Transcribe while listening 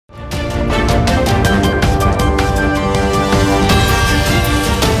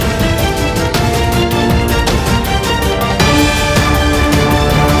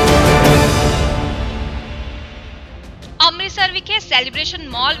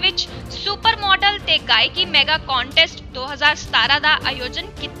ਵਿੱਚ super model ਤੇ ਗਾਇਕੀ ਮੈਗਾ ਕੰਟੈਸਟ 2017 ਦਾ ਆਯੋਜਨ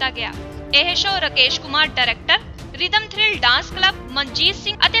ਕੀਤਾ ਗਿਆ। ਇਹ show Rakesh Kumar director, rhythm thrill dance club, Manjeet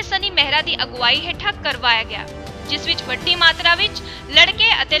Singh ਅਤੇ ਸਨੀ ਮਹਿਰਾ ਦੀ ਅਗਵਾਈ ਹੇਠਾਂ ਕਰਵਾਇਆ ਗਿਆ, ਜਿਸ ਵਿੱਚ ਵੱਡੀ ਮਾਤਰਾ ਵਿੱਚ ਲੜਕੇ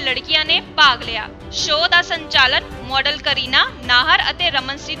ਅਤੇ ਲੜਕੀਆਂ ਨੇ ਭਾਗ ਲਿਆ। ਸ਼ੋਅ ਦਾ ਸੰਚਾਲਨ ਮਾਡਲ ਕਰੀਨਾ ਨਾਹਰ ਅਤੇ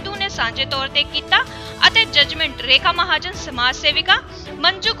ਰਮਨ ਸਿੱਧੂ ਨੇ ਸਾਂਝੇ ਤੌਰ ਤੇ ਕੀਤਾ ਅਤੇ ਜਜਮੈਂਟ ਰੇਖਾ ਮਹਾਜਨ, ਸਮਾਜ ਸੇਵਿਕਾ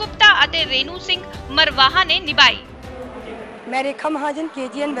ਮੰਜੂ ਗੁਪਤਾ ਅਤੇ ਰੇਨੂ ਸਿੰਘ ਮਰਵਾਹਾ ਨੇ ਨਿਭਾਈ। मैं रेखा महाजन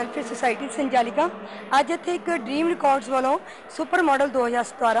KGN वैलफेयर सोसाइटी संचालिका अज इत्थे एक ड्रीम रिकॉर्ड्स वालों सुपर मॉडल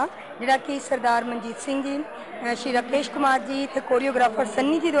 2017 जिहड़ा कि सरदार मनजीत सिंह जी, श्री राकेश कुमार जी ते कोरियोग्राफर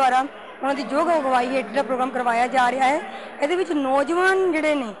सन्नी जी द्वारा उन्हों की योग अगवाई हेठ जिहड़ा प्रोग्राम करवाया जा रहा है। इहदे विच नौजवान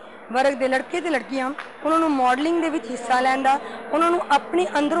जिहड़े ने वर्ग के लड़के ते लड़कियां उन्होंने मॉडलिंग दे विच हिस्सा लैण दा, उन्होंने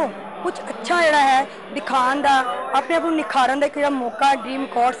अपने अंदरों कुछ अच्छा जोड़ा है दिखाने का, अपने आप को निखारन का एक मौका ड्रीम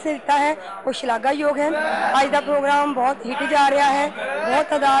रिकॉर्ड्स ने दिता है, वो शलाघायोग है। अज का प्रोग्राम बहुत हिट जा रहा है, बहुत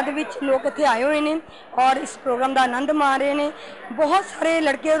तादाद में लोग इतने आए हुए हैं और इस प्रोग्राम का आनंद माण रहे हैं। बहुत सारे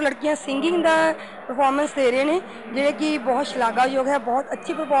लड़के और लड़कियां सिंगिंग का परफॉर्मेंस दे रहे हैं, जिहड़े कि बहुत शलाघायोग है, बहुत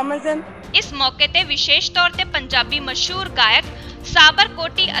अच्छी परफॉर्मेंस है। इस मौके ते विशेष तौर ते पंजाबी मशहूर गायक साबर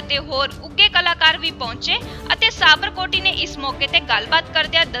कोटी अते होर उगे कलाकार भी पहुंचे अते साबर कोटी ने इस मौके ते गलबात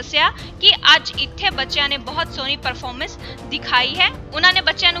करदिया दस्सिया कि अज इत्थे बच्चों ने बहुत सोहनी परफॉर्मेंस दिखाई है। उन्होंने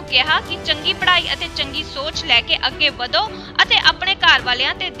बच्चों नूं कहा कि चंगी पढ़ाई अते चंगी सोच लैके अगे वधो अते अपने घर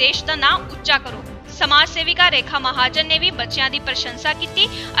वालियां ते देश दा नाम उच्चा करो। समाज सेविका रेखा महाजन ने भी बच्चों की प्रशंसा की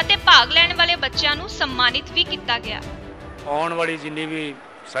अते भाग लैण वाले बच्चों नूं सम्मानित भी किया गया। आउण वाली जिन्नी भी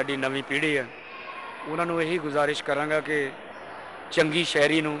साडी नवीं पीढ़ी है उन्हां नूं यही गुजारिश करांगा कि चंगी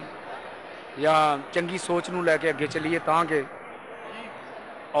शायरी नूं या चंगी सोच नूं लैके अगे चलीए, तां कि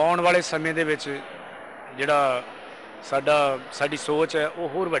आउण वाले समय दे विच जिहड़ा साडी सोच है वो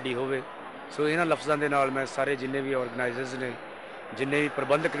होर वड्डी होवे। सो इन्हां लफ्ज़ां दे नाल मैं सारे जिन्ने भी ऑर्गेनाइजर्स ने, जिन्ने भी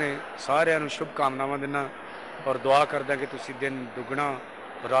प्रबंधक ने, सारिआं नूं शुभकामनावां दिंदा और दुआ करदा कि तुसीं दिन दुगना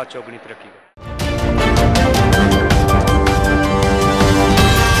रात चौगनी तरक्की करो।